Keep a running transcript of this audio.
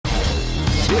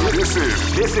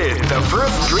This is the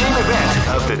first dream event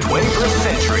of the 21st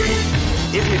century.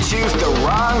 If you choose the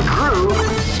wrong groove,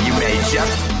 you may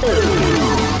just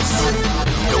lose.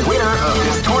 The winner of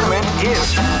this tournament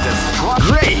is the strong.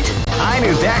 Great! I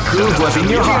knew that groove was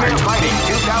in your heart. Fighting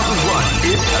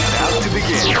 2001 is about to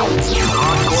begin.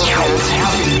 Hardcore fans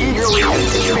have been eagerly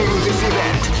anticipating this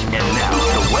event, and now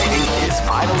the waiting is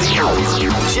finally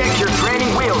over. Check your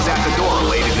training wheels at the door,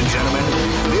 ladies and gentlemen.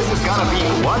 This is gonna be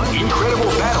one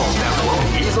incredible battle that won't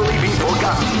easily be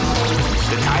forgotten.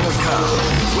 The time has come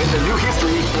when the new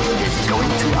history is going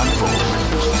to unfold.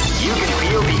 You can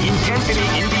feel the intensity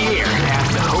in the air as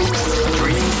the hopes,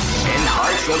 dreams, and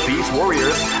hearts of these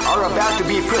warriors are about to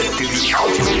be put to the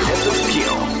ultimate test of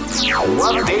skill.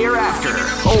 What they are after.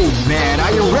 Oh man,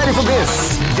 are you ready for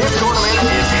this? This tournament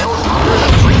is held under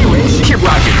the free ratio. Keep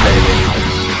rocking, baby.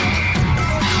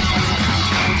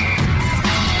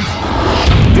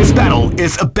 This battle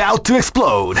is about to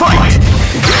explode. Fight!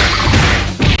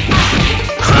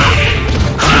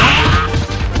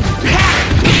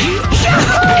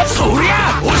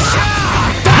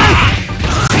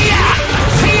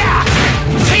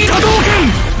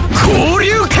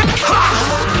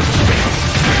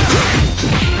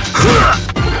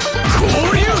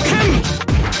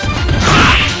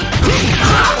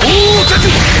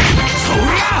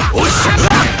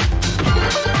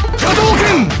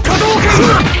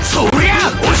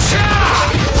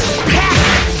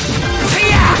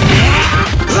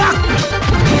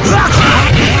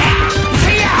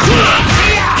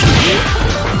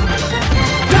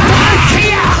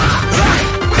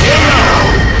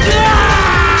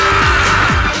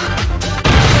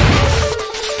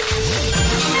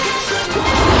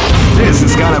 This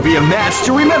is gonna be a match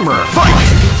to remember. Fight!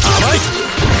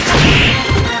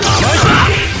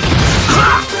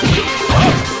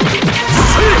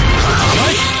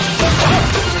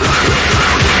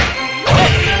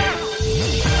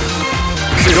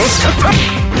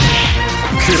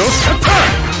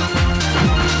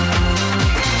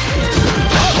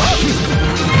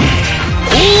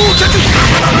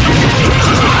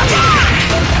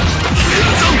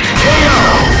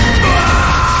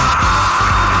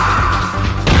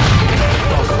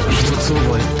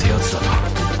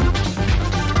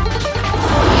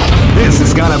 This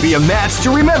is gonna be a match to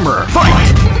remember.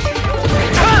 Fight!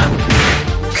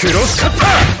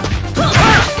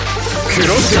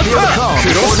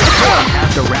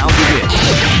 At the round begins.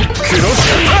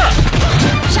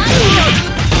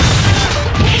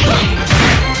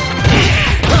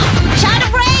 Shadow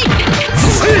Brain!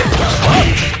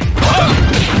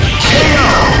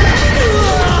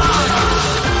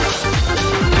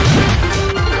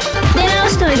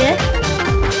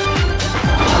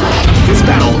 This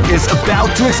battle is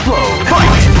about to explode.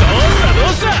 Fight!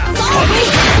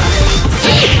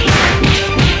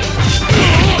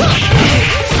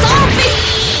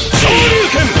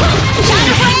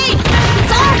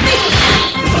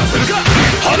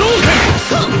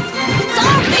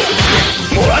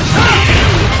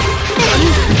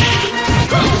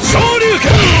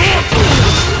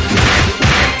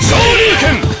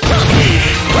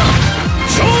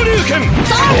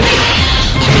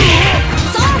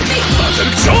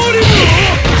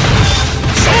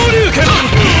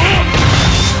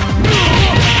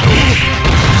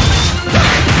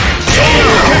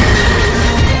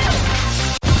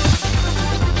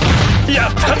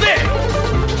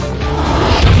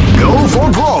 Go for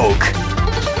broke!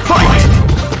 Fight!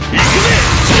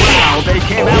 Wow, they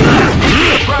came out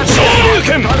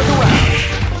Shoryuken! Part of the round.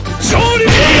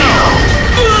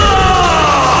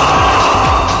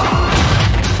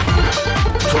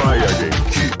 Try again,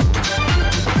 kid.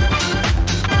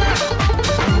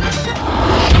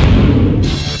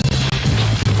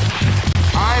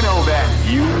 I know that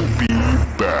you'll be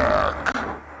back.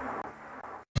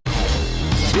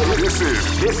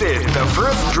 This is the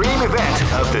first dream event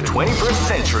of the 21st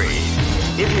century.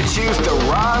 If you choose the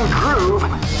wrong groove,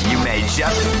 you may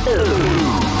just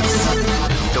lose.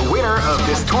 The winner of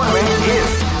this tournament is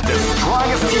the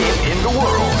strongest team in the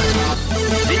world.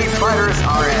 These fighters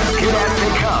are as good as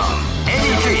they come.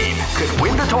 Any team could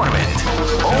win the tournament.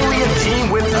 Only a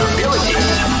team with ability,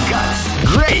 guts.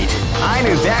 Great! I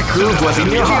knew that groove was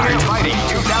in your heart. Fighting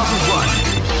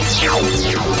 2001.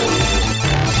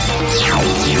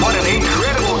 What an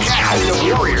incredible cast of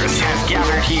warriors has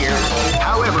gathered here.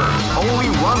 However, only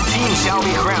one team shall be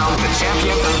crowned the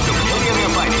champion of the Millionaire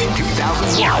Fighting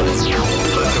 2001.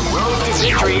 But the road to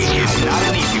victory is not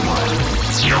an easy one.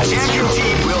 The champion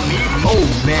team will need... Oh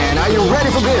man, are you ready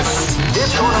for this?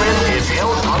 This tournament is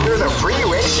held under the free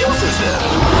ratio system.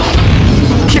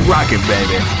 Keep rocking,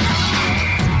 baby.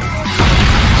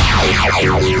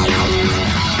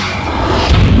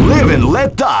 Live and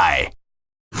let die.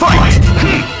 Fight!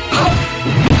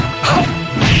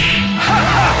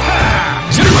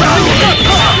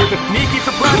 With a sneaky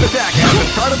surprise attack at the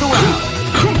start of the round.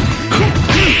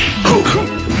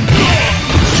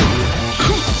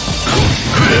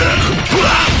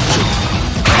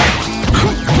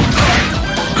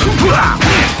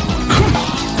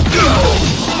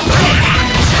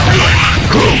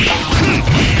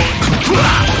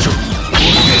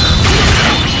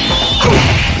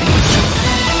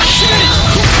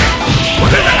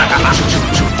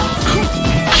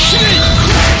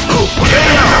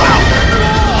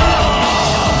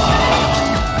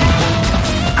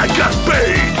 I got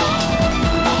paid!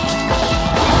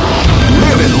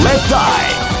 Live and let die!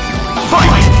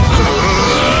 Fight!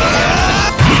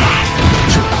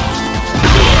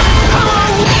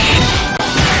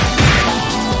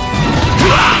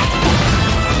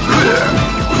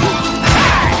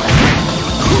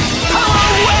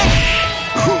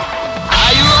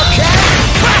 Are you okay?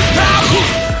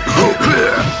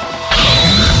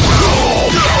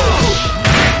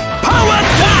 Power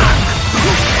attack!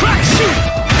 Crack shoot!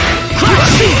 Crack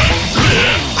shoot!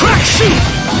 Crack shoot!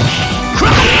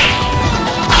 Crack!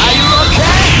 Are you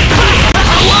okay?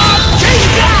 Power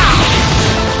down!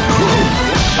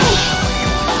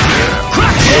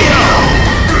 Crack shoot!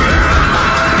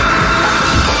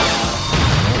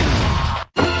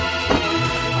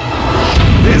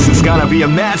 This is gonna be a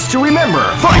match to remember.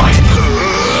 Fight!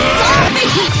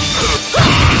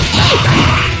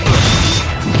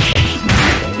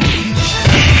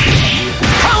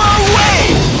 Power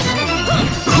wave!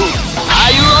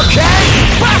 Are you okay?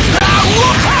 Basta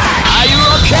Wuka! Are you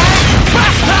okay?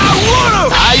 Basta Wuru!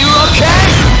 Are you okay?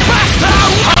 Basta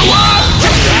Power!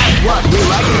 That's what we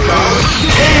like to call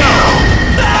KO!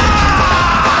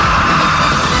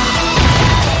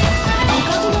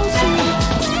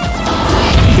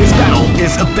 This battle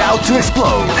is about to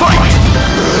explode. Fight!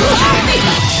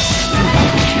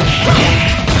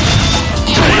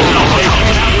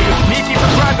 Sneaky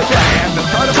surprise attack at the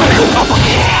start of the round.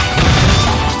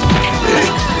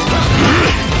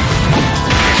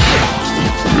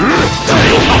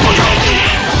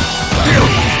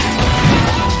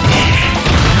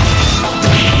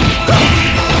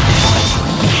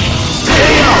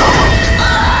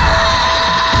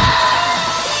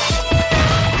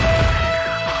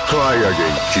 Try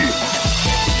again, Chief.